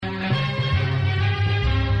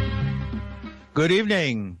Good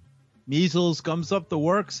evening. Measles comes up the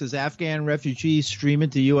works as Afghan refugees stream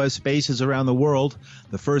into U.S. bases around the world.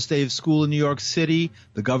 The first day of school in New York City,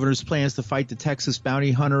 the governor's plans to fight the Texas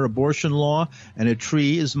bounty hunter abortion law, and a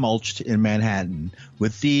tree is mulched in Manhattan.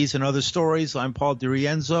 With these and other stories, I'm Paul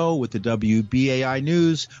DiRienzo with the WBAI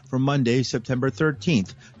News for Monday, September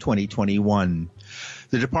 13th, 2021.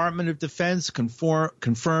 The Department of Defense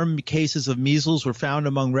confirmed cases of measles were found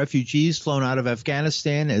among refugees flown out of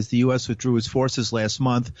Afghanistan as the U.S. withdrew its forces last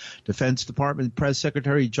month. Defense Department Press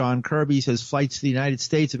Secretary John Kirby says flights to the United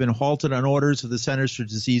States have been halted on orders of the Centers for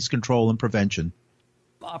Disease Control and Prevention.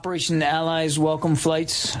 Operation Allies welcome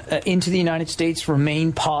flights into the United States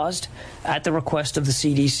remain paused at the request of the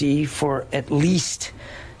CDC for at least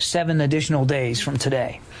 7 additional days from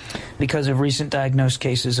today because of recent diagnosed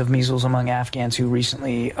cases of measles among Afghans who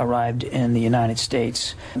recently arrived in the United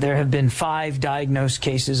States. There have been 5 diagnosed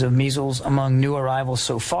cases of measles among new arrivals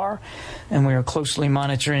so far, and we are closely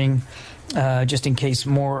monitoring just in case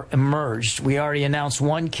more emerged. We already announced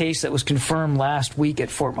 1 case that was confirmed last week at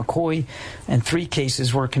Fort McCoy, and 3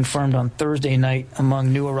 cases were confirmed on Thursday night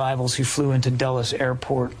among new arrivals who flew into Dulles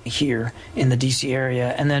Airport here in the D.C. area,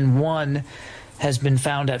 and then 1 has been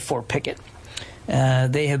found at Fort Pickett.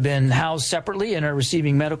 They have been housed separately and are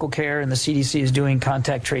receiving medical care, and the CDC is doing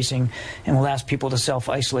contact tracing and will ask people to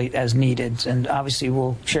self-isolate as needed. And obviously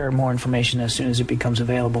we'll share more information as soon as it becomes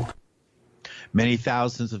available. Many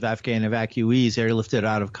thousands of Afghan evacuees airlifted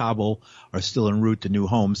out of Kabul are still en route to new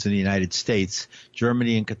homes in the United States.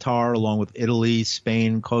 Germany and Qatar, along with Italy,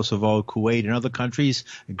 Spain, Kosovo, Kuwait, and other countries,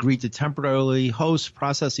 agreed to temporarily host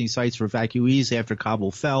processing sites for evacuees after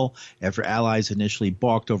Kabul fell, after allies initially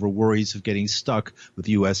balked over worries of getting stuck with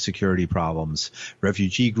U.S. security problems.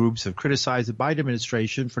 Refugee groups have criticized the Biden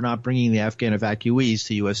administration for not bringing the Afghan evacuees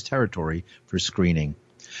to U.S. territory for screening.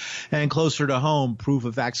 And closer to home, proof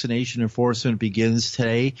of vaccination enforcement begins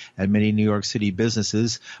today at many New York City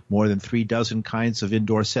businesses. More than 36 kinds of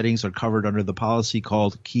indoor settings are covered under the policy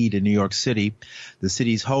called Key to New York City. The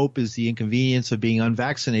city's hope is the inconvenience of being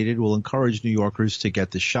unvaccinated will encourage New Yorkers to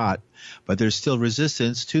get the shot. But there's still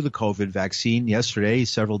resistance to the COVID vaccine. Yesterday,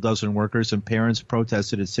 several dozen workers and parents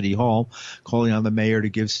protested at City Hall, calling on the mayor to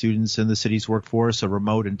give students in the city's workforce a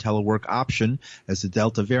remote and telework option as the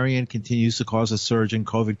Delta variant continues to cause a surge in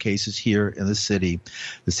COVID cases here in the city.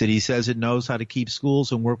 The city says it knows how to keep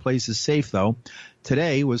schools and workplaces safe, though.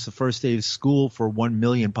 Today was the first day of school for 1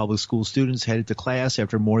 million public school students headed to class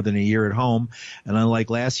after more than a year at home. And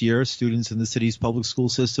unlike last year, students in the city's public school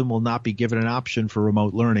system will not be given an option for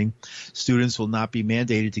remote learning. Students will not be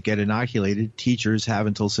mandated to get inoculated. Teachers have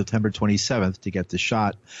until September 27th to get the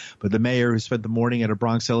shot. But the mayor, who spent the morning at a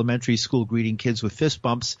Bronx elementary school greeting kids with fist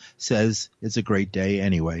bumps, says it's a great day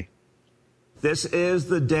anyway. This is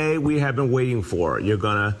the day we have been waiting for. You're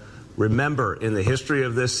going to remember in the history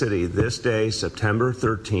of this city, this day, September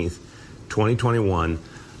 13th, 2021,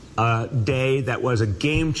 a day that was a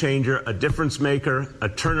game changer, a difference maker, a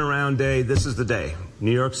turnaround day. This is the day.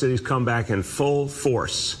 New York City's come back in full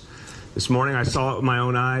force. This morning I saw it with my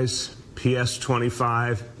own eyes, PS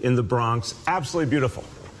 25 in the Bronx. Absolutely beautiful.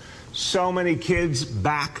 So many kids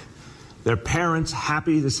back, their parents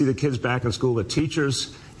happy to see the kids back in school, the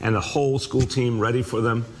teachers and the whole school team ready for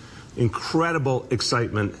them. Incredible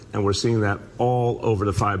excitement, and we're seeing that all over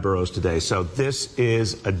the 5 boroughs today. So this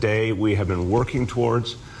is a day we have been working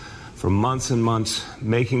towards for months and months,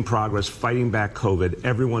 making progress, fighting back COVID,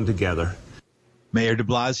 everyone together. Mayor de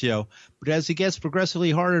Blasio. But as it gets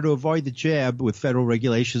progressively harder to avoid the jab, with federal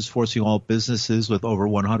regulations forcing all businesses with over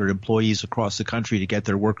 100 employees across the country to get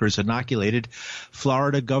their workers inoculated,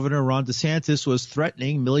 Florida Governor Ron DeSantis was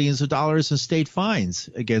threatening millions of dollars in state fines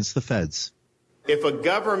against the feds. If a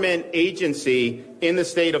government agency in the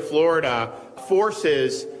state of Florida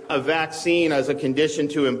forces a vaccine as a condition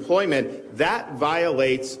to employment, that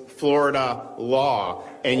violates Florida law,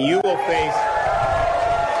 and you will face...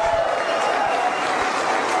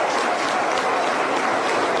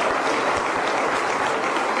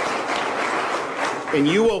 And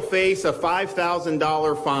you will face a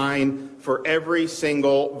 $5,000 fine for every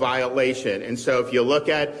single violation. And so if you look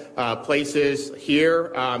at places here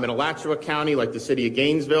in Alachua County, like the city of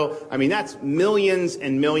Gainesville, I mean, that's millions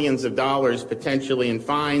and millions of dollars potentially in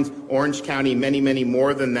fines. Orange County, many, many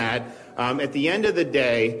more than that. At the end of the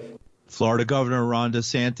day, Florida Governor Ron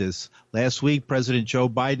DeSantis. Last week, President Joe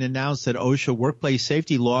Biden announced that OSHA workplace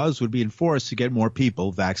safety laws would be enforced to get more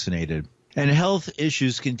people vaccinated. And health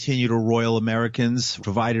issues continue to roil Americans,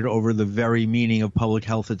 provided over the very meaning of public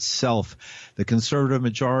health itself. The conservative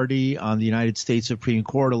majority on the United States Supreme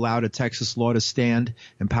Court allowed a Texas law to stand,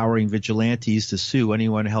 empowering vigilantes to sue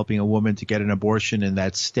anyone helping a woman to get an abortion in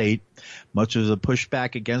that state. Much of the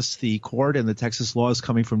pushback against the court and the Texas law is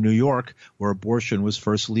coming from New York, where abortion was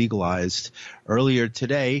first legalized. Earlier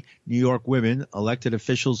today, New York women, elected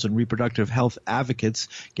officials, and reproductive health advocates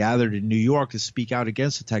gathered in New York to speak out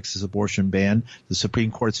against the Texas abortion ban, the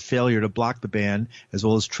Supreme Court's failure to block the ban, as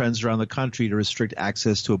well as trends around the country to restrict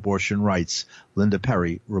access to abortion rights. Linda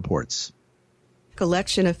Perry reports.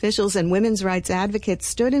 Election officials and women's rights advocates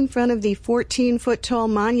stood in front of the 14-foot-tall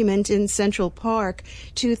monument in Central Park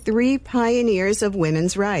to three pioneers of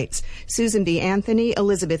women's rights, Susan B. Anthony,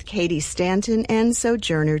 Elizabeth Cady Stanton, and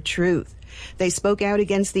Sojourner Truth. They spoke out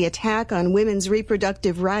against the attack on women's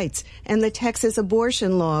reproductive rights and the Texas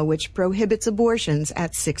abortion law, which prohibits abortions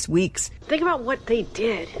at 6 weeks. Think about what they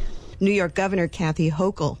did. New York Governor Kathy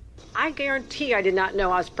Hochul. I guarantee I did not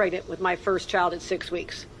know I was pregnant with my first child at 6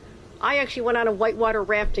 weeks. I actually went on a whitewater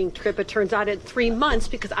rafting trip, it turns out, at 3 months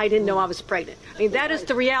because I didn't know I was pregnant. I mean, that is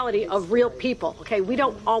the reality of real people, okay? We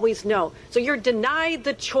don't always know. So you're denied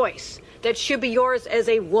the choice that should be yours as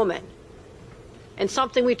a woman. And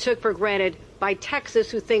something we took for granted by Texas,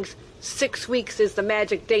 who thinks 6 weeks is the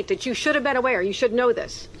magic date that you should have been aware. You should know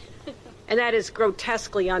this. And that is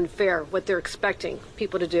grotesquely unfair, what they're expecting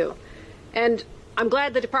people to do. And I'm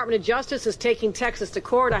glad the Department of Justice is taking Texas to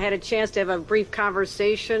court. I had a chance to have a brief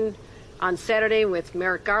conversation on Saturday with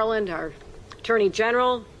Merrick Garland, our Attorney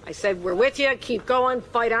General. I said, we're with you, keep going,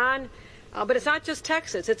 fight on. But it's not just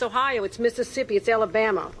Texas, it's Ohio, it's Mississippi, it's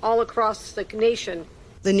Alabama, all across the nation.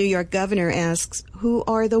 The New York governor asks, who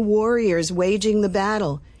are the warriors waging the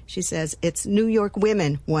battle? She says it's New York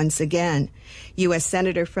women once again. U.S.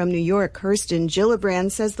 Senator from New York, Kirsten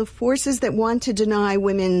Gillibrand, says the forces that want to deny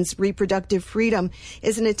women's reproductive freedom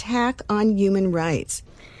is an attack on human rights.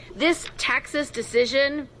 This Texas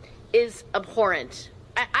decision is abhorrent.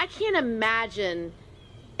 I can't imagine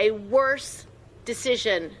a worse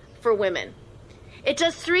decision for women. It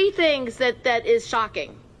does three things that is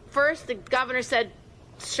shocking. First, the governor said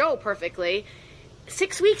so perfectly,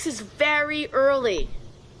 6 weeks is very early.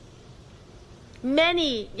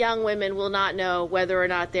 Many young women will not know whether or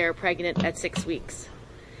not they're pregnant at 6 weeks.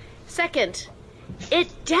 Second, it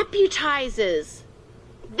deputizes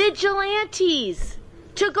vigilantes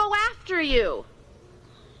to go after you.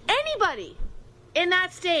 Anybody in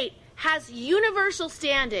that state has universal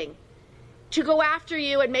standing to go after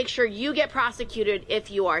you and make sure you get prosecuted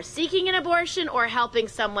if you are seeking an abortion or helping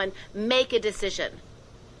someone make a decision.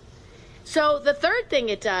 So the third thing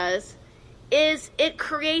it does is it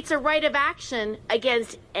creates a right of action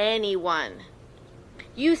against anyone.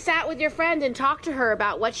 You sat with your friend and talked to her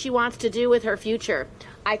about what she wants to do with her future.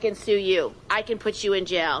 I can sue you. I can put you in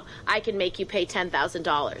jail. I can make you pay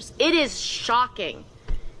 $10,000. It is shocking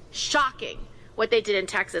what they did in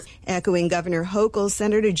Texas. Echoing Governor Hochul,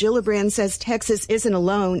 Senator Gillibrand says Texas isn't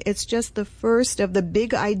alone. It's just the first of the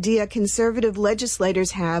big idea conservative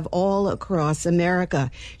legislators have all across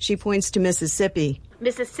America. She points to Mississippi.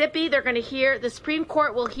 Mississippi, the Supreme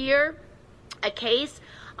Court will hear a case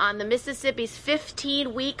on the Mississippi's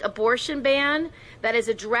 15-week abortion ban that is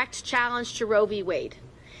a direct challenge to Roe v. Wade.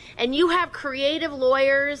 And you have creative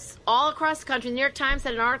lawyers all across the country. The New York Times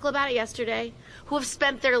had an article about it yesterday, who have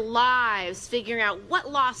spent their lives figuring out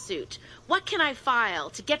what lawsuit, what can I file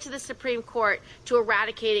to get to the Supreme Court to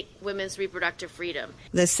eradicate women's reproductive freedom.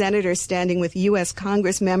 The senator standing with U.S.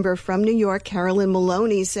 Congress member from New York, Carolyn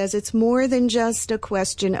Maloney, says it's more than just a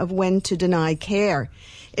question of when to deny care.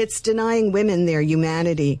 It's denying women their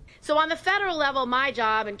humanity. So on the federal level, my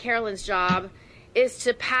job and Carolyn's job is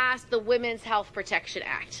to pass the Women's Health Protection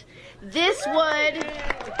Act. This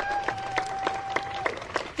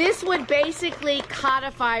would basically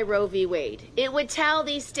codify Roe v. Wade. It would tell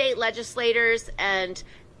these state legislators and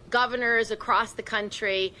governors across the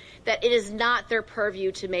country that it is not their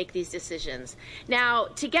purview to make these decisions. Now,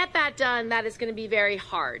 to get that done, that is going to be very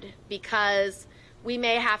hard because we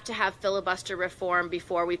may have to have filibuster reform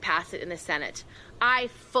before we pass it in the Senate. I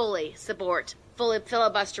fully support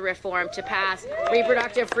filibuster reform to pass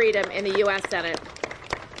reproductive freedom in the U.S. Senate.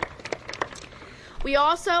 We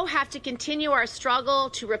also have to continue our struggle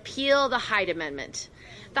to repeal the Hyde Amendment.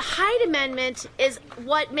 The Hyde Amendment is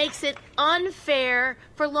what makes it unfair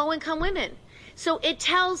for low-income women. So it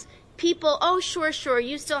tells people, oh, sure,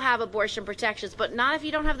 you still have abortion protections, but not if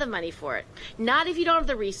you don't have the money for it, not if you don't have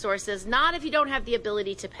the resources, not if you don't have the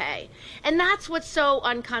ability to pay. And that's what's so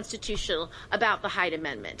unconstitutional about the Hyde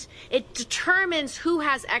Amendment. It determines who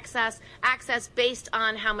has access based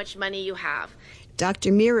on how much money you have.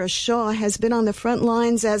 Dr. Mira Shaw has been on the front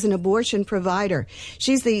lines as an abortion provider.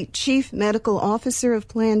 She's the chief medical officer of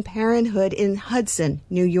Planned Parenthood in Hudson,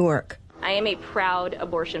 New York. I am a proud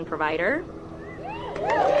abortion provider.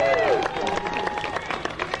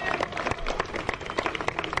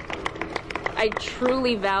 I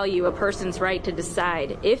truly value a person's right to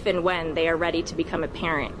decide if and when they are ready to become a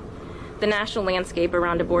parent. The national landscape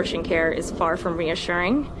around abortion care is far from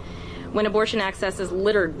reassuring. When abortion access is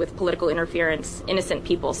littered with political interference, innocent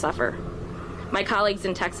people suffer. My colleagues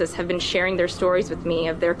in Texas have been sharing their stories with me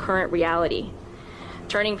of their current reality.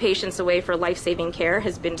 Turning patients away for life-saving care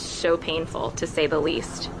has been so painful, to say the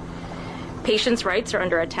least. Patients' rights are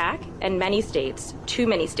under attack, and many states, too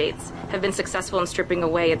many states, have been successful in stripping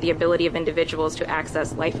away at the ability of individuals to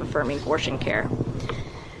access life-affirming abortion care.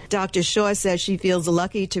 Dr. Shaw says she feels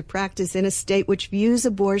lucky to practice in a state which views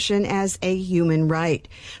abortion as a human right.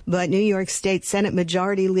 But New York State Senate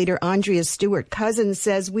Majority Leader Andrea Stewart-Cousins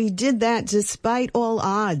says we did that despite all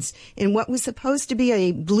odds in what was supposed to be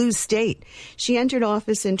a blue state. She entered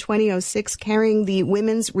office in 2006 carrying the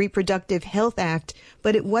Women's Reproductive Health Act,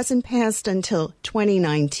 but it wasn't passed until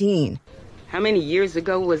 2019. How many years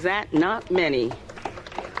ago was that? Not many.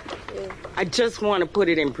 I just want to put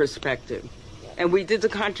it in perspective. And we did the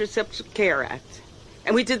Contraceptive Care Act,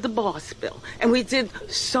 and we did the Boss Bill, and we did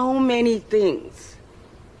so many things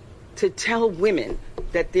to tell women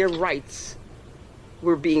that their rights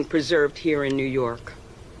were being preserved here in New York.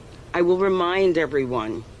 I will remind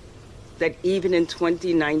everyone that even in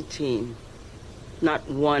 2019, not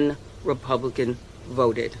one Republican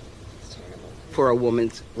voted for a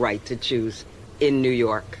woman's right to choose in New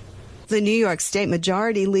York. The New York State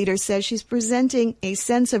Majority Leader says she's presenting a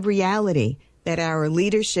sense of reality, that our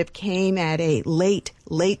leadership came at a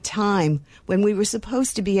late time when we were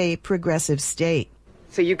supposed to be a progressive state.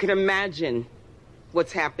 So you can imagine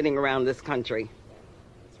what's happening around this country.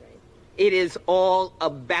 It is all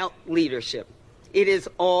about leadership. It is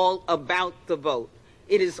all about the vote.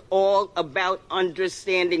 It is all about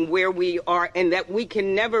understanding where we are and that we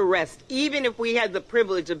can never rest, even if we had the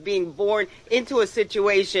privilege of being born into a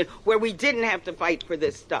situation where we didn't have to fight for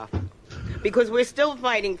this stuff. Because we're still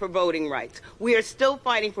fighting for voting rights. We are still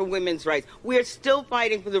fighting for women's rights. We are still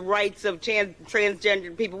fighting for the rights of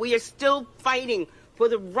transgender people. We are still fighting for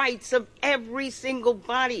the rights of every single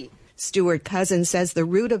body. Stewart-Cousins says the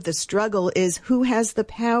root of the struggle is who has the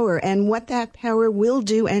power and what that power will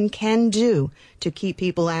do and can do to keep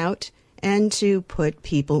people out and to put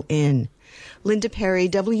people in. Linda Perry,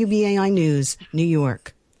 WBAI News, New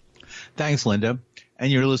York. Thanks, Linda.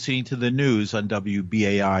 And you're listening to the news on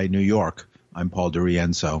WBAI New York. I'm Paul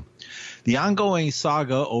DiRienzo. The ongoing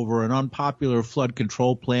saga over an unpopular flood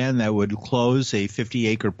control plan that would close a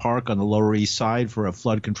 50-acre park on the Lower East Side for a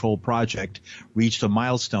flood control project reached a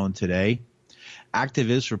milestone today.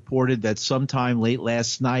 Activists reported that sometime late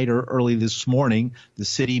last night or early this morning, the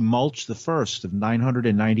city mulched the first of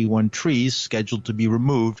 991 trees scheduled to be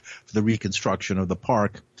removed for the reconstruction of the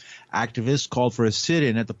park. Activists called for a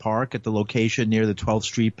sit-in at the park at the location near the 12th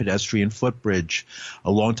Street pedestrian footbridge.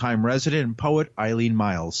 A longtime resident and poet, Eileen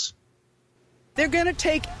Miles. They're going to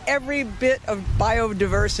take every bit of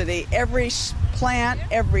biodiversity, every plant,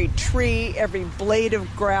 every tree, every blade of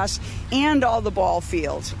grass, and all the ball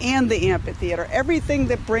fields, and the amphitheater, everything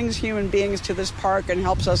that brings human beings to this park and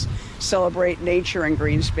helps us celebrate nature and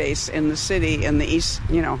green space in the city, in the east,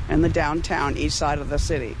 in the downtown east side of the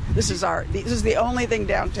city. This is the only thing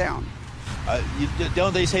downtown.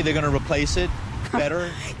 Don't they say they're going to replace it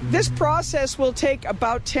better? This process will take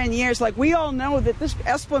about 10 years. Like, we all know that this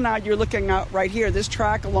esplanade you're looking at right here, this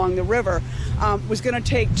track along the river, was going to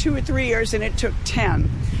take 2 or 3 years, and it took 10.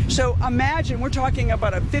 So imagine, we're talking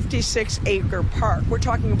about a 56-acre park. We're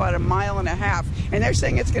talking about 1.5 miles, and they're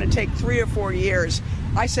saying it's going to take 3 or 4 years.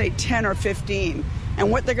 I say 10 or 15. And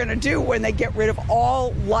what they're going to do when they get rid of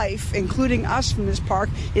all life, including us from this park,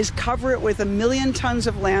 is cover it with 1 million tons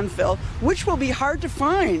of landfill, which will be hard to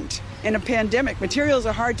find in a pandemic. Materials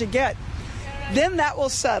are hard to get. Then that will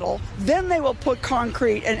settle. Then they will put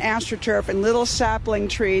concrete and astroturf and little sapling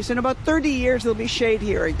trees. In about 30 years, there'll be shade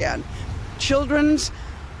here again. Children's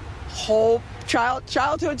whole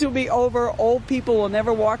childhoods will be over. Old people will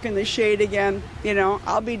never walk in the shade again.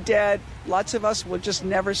 I'll be dead. Lots of us will just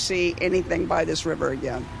never see anything by this river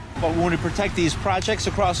again. But we want to protect these projects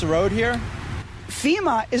across the road here?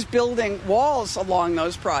 FEMA is building walls along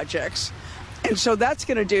those projects. And so that's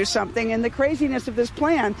going to do something. And the craziness of this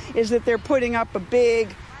plan is that they're putting up a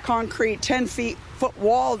big concrete 10-foot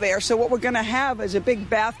wall there. So what we're going to have is a big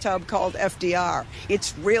bathtub called FDR.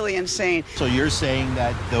 It's really insane. So you're saying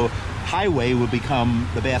that the highway will become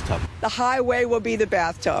the bathtub? The highway will be the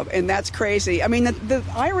bathtub, and that's crazy. I mean, the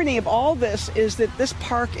irony of all this is that this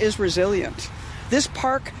park is resilient. This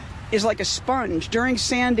park is like a sponge. During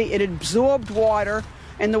Sandy, it absorbed water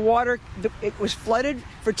and the water, it was flooded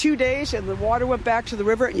for 2 days, and the water went back to the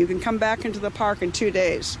river, and you can come back into the park in 2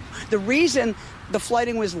 days. The reason the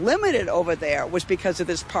flooding was limited over there was because of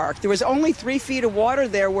this park. There was only 3 feet of water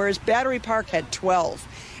there, whereas Battery Park had 12.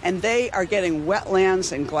 And they are getting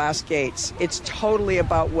wetlands and glass gates. It's totally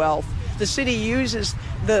about wealth. The city uses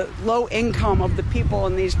the low income of the people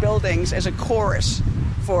in these buildings as a chorus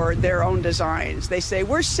for their own designs. They say,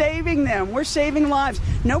 we're saving them, we're saving lives.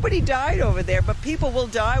 Nobody died over there, but people will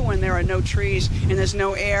die when there are no trees and there's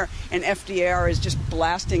no air, and FDR is just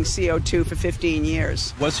blasting CO2 for 15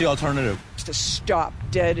 years. What's the alternative? It's to stop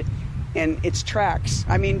dead in its tracks.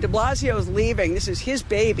 I mean, de Blasio's leaving. This is his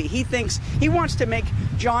baby. He wants to make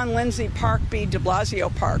John Lindsay Park be de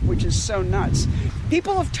Blasio Park, which is so nuts.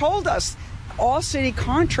 People have told us all city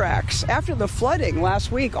contracts, after the flooding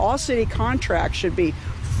last week, all city contracts should be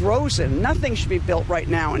frozen. Nothing should be built right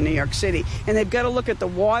now in New York City. And they've got to look at the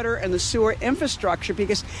water and the sewer infrastructure,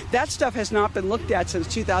 because that stuff has not been looked at since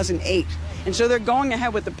 2008. And so they're going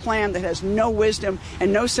ahead with a plan that has no wisdom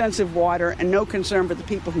and no sense of water and no concern for the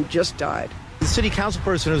people who just died. The city council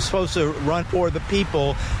person is supposed to run for the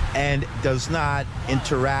people and does not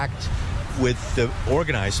interact with the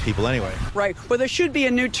organized people anyway. Right. Well, there should be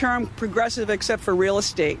a new term, progressive, except for real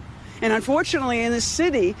estate. And unfortunately, in this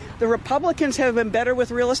city, the Republicans have been better with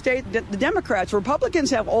real estate than the Democrats. Republicans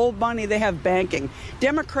have old money. They have banking.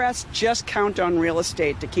 Democrats just count on real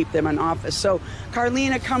estate to keep them in office. So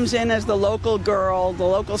Carlina comes in as the local girl, the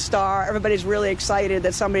local star. Everybody's really excited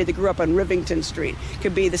that somebody that grew up on Rivington Street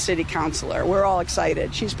could be the city councilor. We're all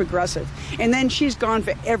excited. She's progressive. And then she's gone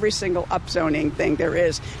for every single upzoning thing there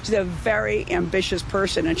is. She's a very ambitious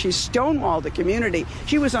person, and she's stonewalled the community.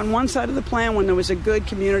 She was on one side of the plan when there was a good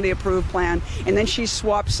community approved plan, and then she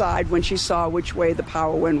swapped side when she saw which way the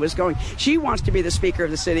power wind was going. She wants to be the Speaker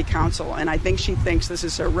of the City Council, and I think she thinks this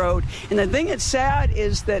is her road. And the thing that's sad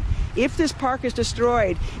is that if this park is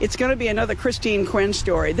destroyed, it's going to be another Christine Quinn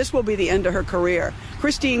story. This will be the end of her career.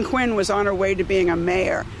 Christine Quinn was on her way to being a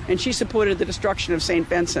mayor, and she supported the destruction of St.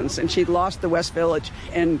 Vincent's, and she lost the West Village.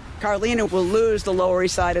 And Carlina will lose the Lower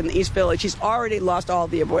East Side and the East Village. She's already lost all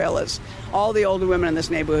the abuelas. All the older women in this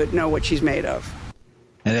neighborhood know what she's made of.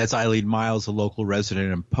 And that's Eileen Miles, a local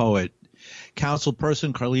resident and poet.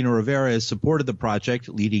 Councilperson Carlina Rivera has supported the project,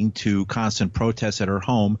 leading to constant protests at her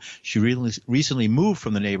home. She recently moved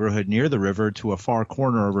from the neighborhood near the river to a far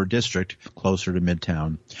corner of her district, closer to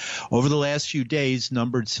Midtown. Over the last few days,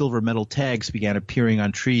 numbered silver metal tags began appearing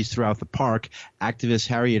on trees throughout the park. Activist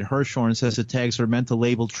Harriet Hirschhorn says the tags are meant to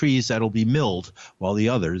label trees that will be milled, while the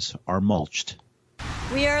others are mulched.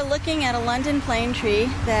 We are looking at a London plane tree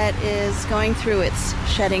that is going through its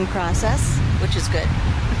shedding process, which is good,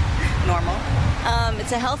 normal.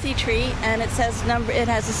 It's a healthy tree, and it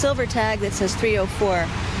has a silver tag that says 304.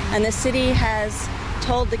 And the city has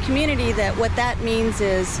told the community that what that means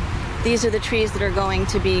is these are the trees that are going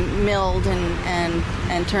to be milled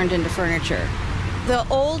and turned into furniture. The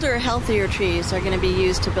older, healthier trees are going to be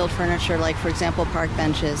used to build furniture, like, for example, park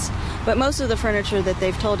benches. But most of the furniture that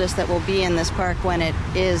they've told us that will be in this park when it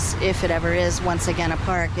is, if it ever is, once again a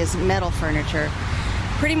park, is metal furniture.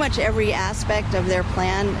 Pretty much every aspect of their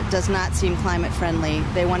plan does not seem climate friendly.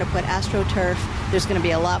 They want to put AstroTurf. There's going to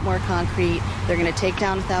be a lot more concrete. They're going to take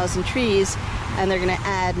down 1,000 trees, and they're going to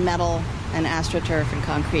add metal and AstroTurf and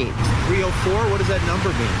concrete. 304? What does that number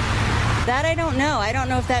mean? That I don't know. I don't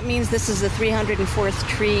know if that means this is the 304th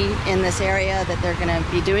tree in this area that they're going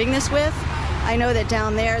to be doing this with. I know that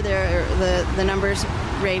down there, the numbers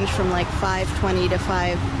range from like 520 to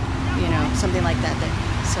 5, something like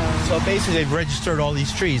that. So basically, they've registered all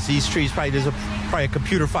these trees. These trees, there's probably a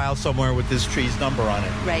computer file somewhere with this tree's number on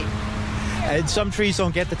it. Right. And some trees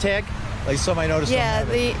don't get the tag? Like some I noticed. Yeah,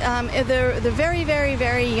 the very, very,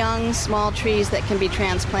 very young, small trees that can be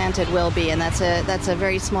transplanted will be, and that's a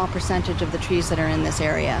very small percentage of the trees that are in this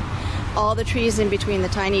area. All the trees in between the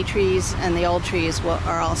tiny trees and the old trees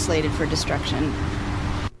are all slated for destruction.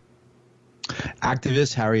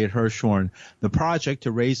 Activist Harriet Hirschhorn. The project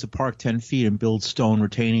to raise the park 10 feet and build stone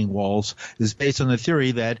retaining walls is based on the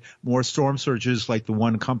theory that more storm surges like the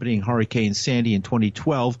one accompanying Hurricane Sandy in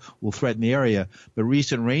 2012 will threaten the area. But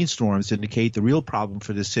recent rainstorms indicate the real problem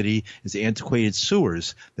for the city is antiquated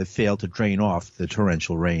sewers that fail to drain off the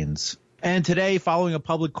torrential rains. And today, following a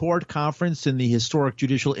public court conference in the historic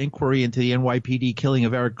judicial inquiry into the NYPD killing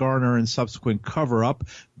of Eric Garner and subsequent cover-up,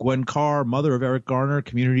 Gwen Carr, mother of Eric Garner,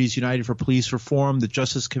 Communities United for Police Reform, the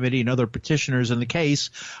Justice Committee, and other petitioners in the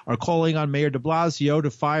case are calling on Mayor de Blasio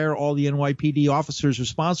to fire all the NYPD officers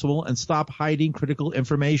responsible and stop hiding critical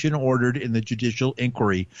information ordered in the judicial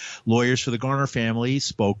inquiry. Lawyers for the Garner family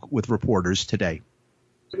spoke with reporters today.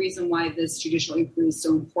 The reason why this judicial inquiry is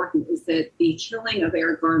so important is that the killing of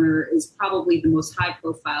Eric Garner is probably the most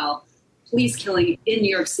high-profile police killing in New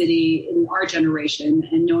York City in our generation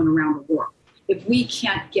and known around the world. If we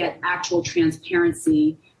can't get actual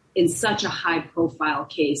transparency in such a high-profile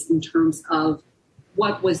case in terms of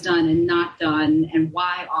what was done and not done and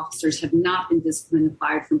why officers have not been disciplined and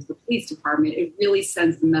fired from the police department, it really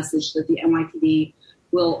sends the message that the NYPD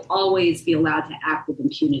will always be allowed to act with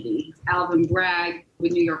impunity. Alvin Bragg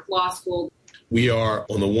with New York Law School. We are,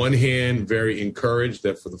 on the one hand, very encouraged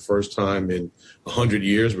that for the first time in 100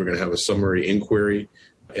 years, we're going to have a summary inquiry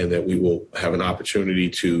and that we will have an opportunity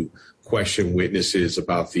to question witnesses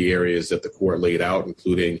about the areas that the court laid out,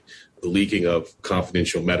 including the leaking of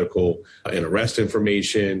confidential medical and arrest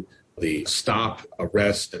information, the stop,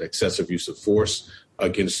 arrest, and excessive use of force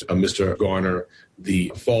against Mr. Garner,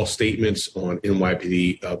 the false statements on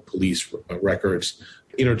NYPD police records.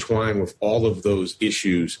 Intertwined with all of those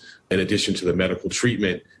issues, in addition to the medical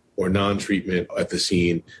treatment or non-treatment at the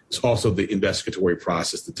scene, is also the investigatory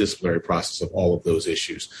process, the disciplinary process of all of those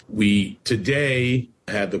issues. We today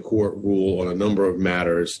had the court rule on a number of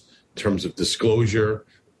matters in terms of disclosure,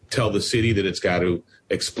 tell the city that it's got to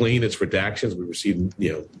explain its redactions. We received,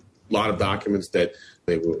 a lot of documents that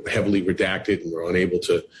they were heavily redacted and were unable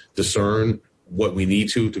to discern what we need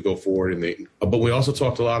to go forward. But we also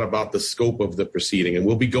talked a lot about the scope of the proceeding, and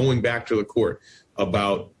we'll be going back to the court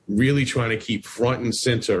about really trying to keep front and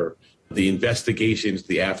center the investigations,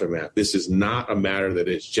 the aftermath. This is not a matter that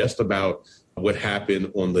is just about what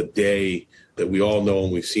happened on the day that we all know,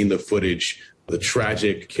 and we've seen the footage, the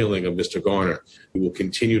tragic killing of Mr. Garner. We will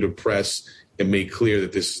continue to press and make clear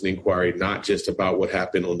that this is an inquiry not just about what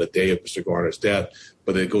happened on the day of Mr. Garner's death,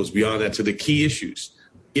 but it goes beyond that to the key issues.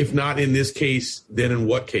 If not in this case, then in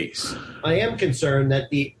what case? I am concerned that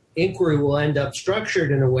the inquiry will end up structured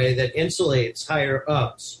in a way that insulates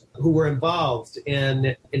higher-ups who were involved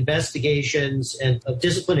in investigations and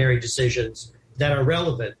disciplinary decisions that are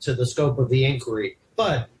relevant to the scope of the inquiry.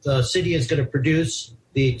 But the city is going to produce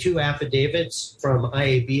the 2 affidavits from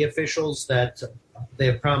IAB officials that they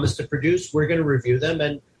have promised to produce. We're going to review them,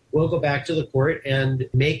 and we'll go back to the court and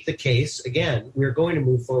make the case. Again, we're going to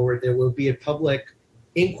move forward. There will be a public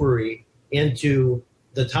inquiry into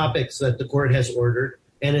the topics that the court has ordered,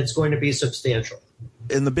 and it's going to be substantial.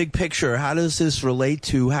 In the big picture, how does this relate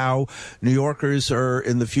to how New Yorkers are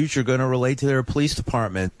in the future going to relate to their police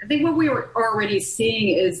department? I think what we are already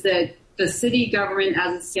seeing is that the city government,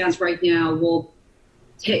 as it stands right now, will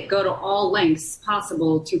go to all lengths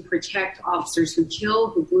possible to protect officers who kill,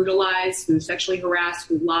 who brutalize, who sexually harass,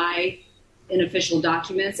 who lie in official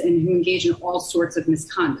documents, and who engage in all sorts of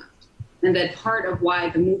misconduct. And that part of why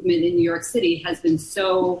the movement in New York City has been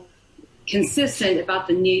so consistent about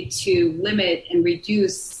the need to limit and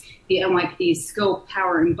reduce the NYPD's scope,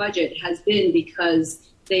 power, and budget has been because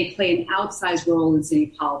they play an outsized role in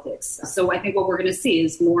city politics. So I think what we're going to see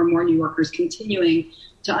is more and more New Yorkers continuing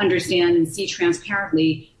to understand and see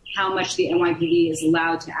transparently how much the NYPD is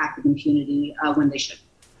allowed to act with impunity when they should.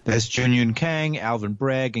 That's Junyun Kang, Alvin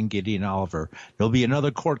Bragg, and Gideon Oliver. There'll be another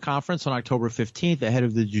court conference on October 15th ahead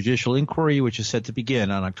of the judicial inquiry, which is set to begin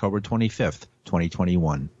on October 25th,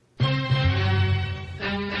 2021.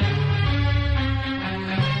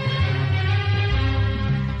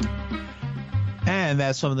 And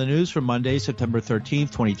that's some of the news for Monday, September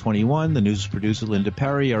 13th, 2021. The news is produced by Linda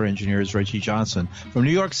Perry. Our engineer is Reggie Johnson. From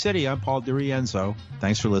New York City, I'm Paul DiRienzo.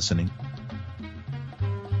 Thanks for listening.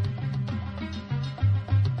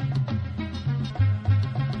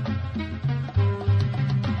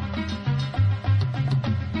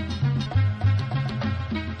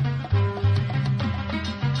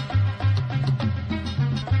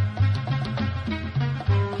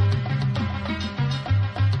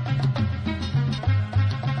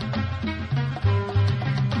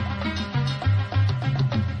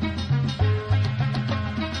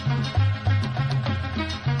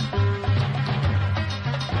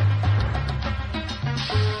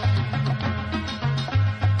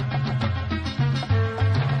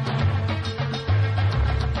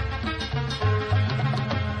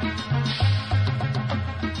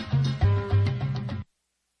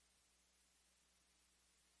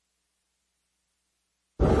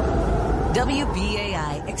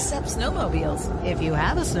 WBAI accepts snowmobiles. If you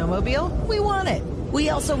have a snowmobile, we want it. We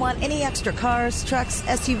also want any extra cars, trucks,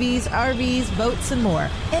 SUVs, RVs, boats, and more.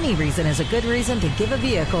 Any reason is a good reason to give a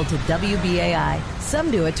vehicle to WBAI. Some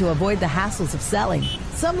do it to avoid the hassles of selling.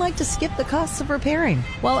 Some like to skip the costs of repairing,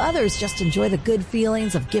 while others just enjoy the good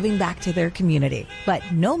feelings of giving back to their community. But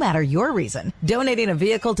no matter your reason, donating a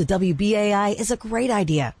vehicle to WBAI is a great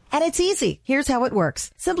idea. And it's easy. Here's how it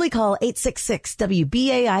works. Simply call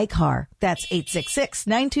 866-WBAI-CAR. That's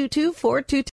 866-922-4222.